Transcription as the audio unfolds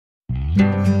I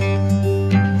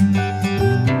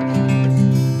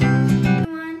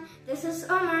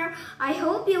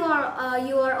hope you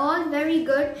are all very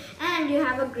good and you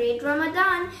have a great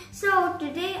Ramadan. So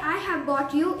today I have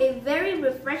brought you a very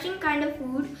refreshing kind of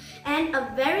food and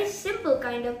a very simple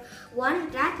kind of one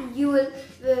that you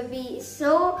will be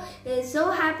so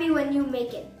happy when you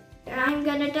make it. I'm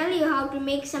gonna tell you how to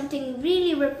make something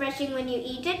really refreshing when you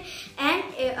eat it and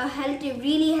a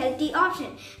really healthy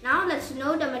option. Now let's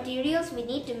know the materials we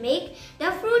need to make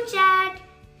the fruit chat.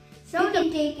 So you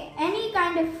can take any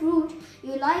kind of fruit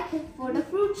you like for the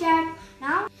fruit chat.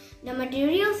 Now the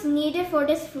materials needed for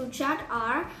this fruit chat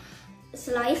are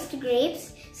sliced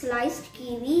grapes, sliced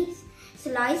kiwis,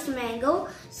 sliced mango,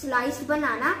 sliced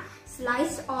banana,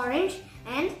 sliced orange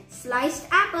and sliced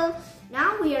apple.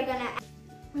 Now we are gonna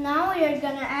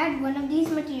add one of these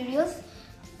materials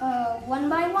one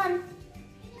by one.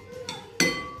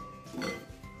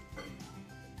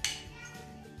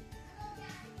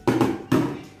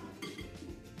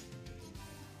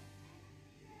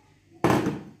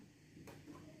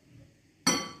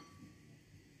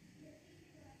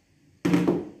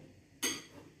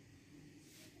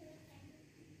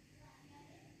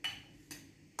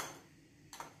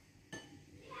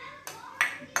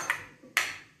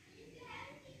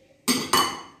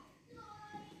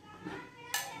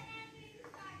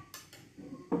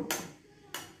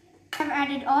 I've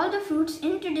added all the fruits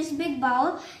into this big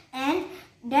bowl and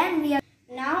then we are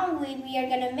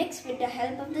gonna mix with the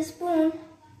help of the spoon.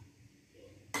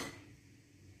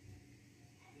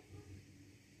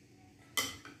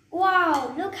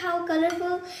 Wow, look how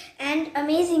colorful and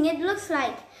amazing it looks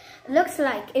like.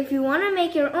 If you want to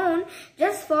make your own,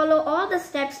 just follow all the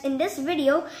steps in this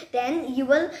video, then you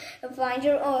will have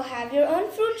your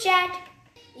own fruit chat.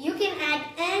 You can add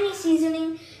any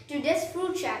seasoning to this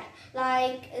fruit chat.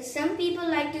 Like some people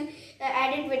like to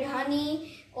add it with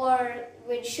honey or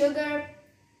with sugar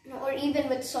or even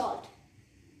with salt.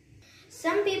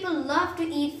 Some people love to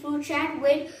eat fruit chat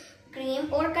with cream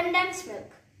or condensed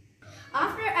milk.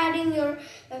 After adding your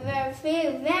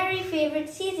very favorite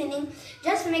seasoning,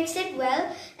 just mix it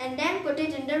well and then put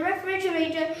it in the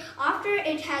refrigerator. After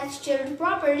it has chilled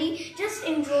properly, just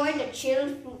enjoy the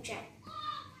chilled fruit chat.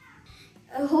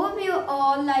 I hope you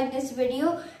all like this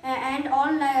video and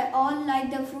all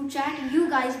like the fruit chat you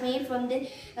guys made from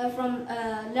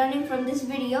learning from this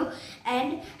video,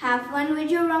 and have fun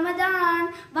with your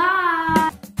Ramadan.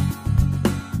 Bye.